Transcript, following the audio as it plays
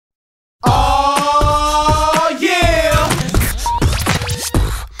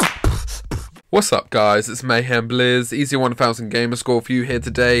What's up guys, it's Mayhem Blizz, Easy 1000 Gamer Score for you here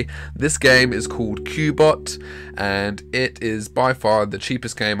today. This game is called Cubot and it is by far the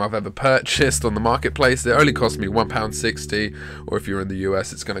cheapest game I've ever purchased on the marketplace. It only cost me £1.60, or if you're in the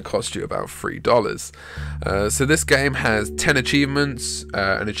US it's going to cost you about $3. So this game has 10 achievements,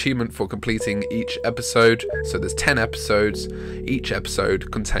 an achievement for completing each episode. So there's 10 episodes, each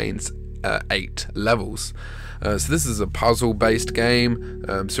episode contains 8 levels. So this is a puzzle based game,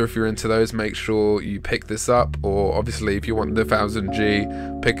 so if you're into those, make sure you pick this up, or obviously if you want the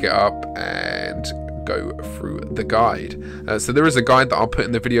 1000G, pick it up and go through the guide. So there is a guide that I'll put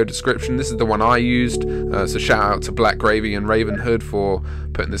in the video description. This is the one I used, so shout out to bLaKgRaVy and Ravenhood for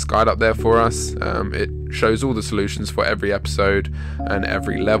putting this guide up there for us. It shows all the solutions for every episode and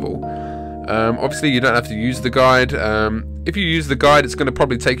every level. Obviously you don't have to use the guide. If you use the guide, it's going to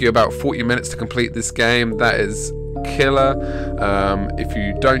probably take you about 40 minutes to complete this game. That is killer. If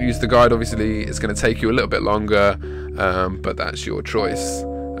you don't use the guide, obviously it's going to take you a little bit longer, but that's your choice.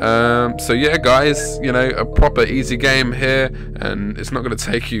 So yeah guys, you know, a proper easy game here, and it's not going to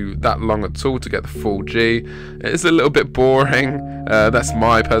take you that long at all to get the full G. It's a little bit boring, that's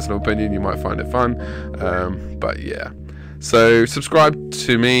my personal opinion. You might find it fun, but yeah. So subscribe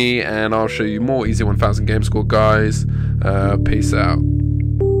to me and I'll show you more Easy 1000 Game Score guys. Peace out.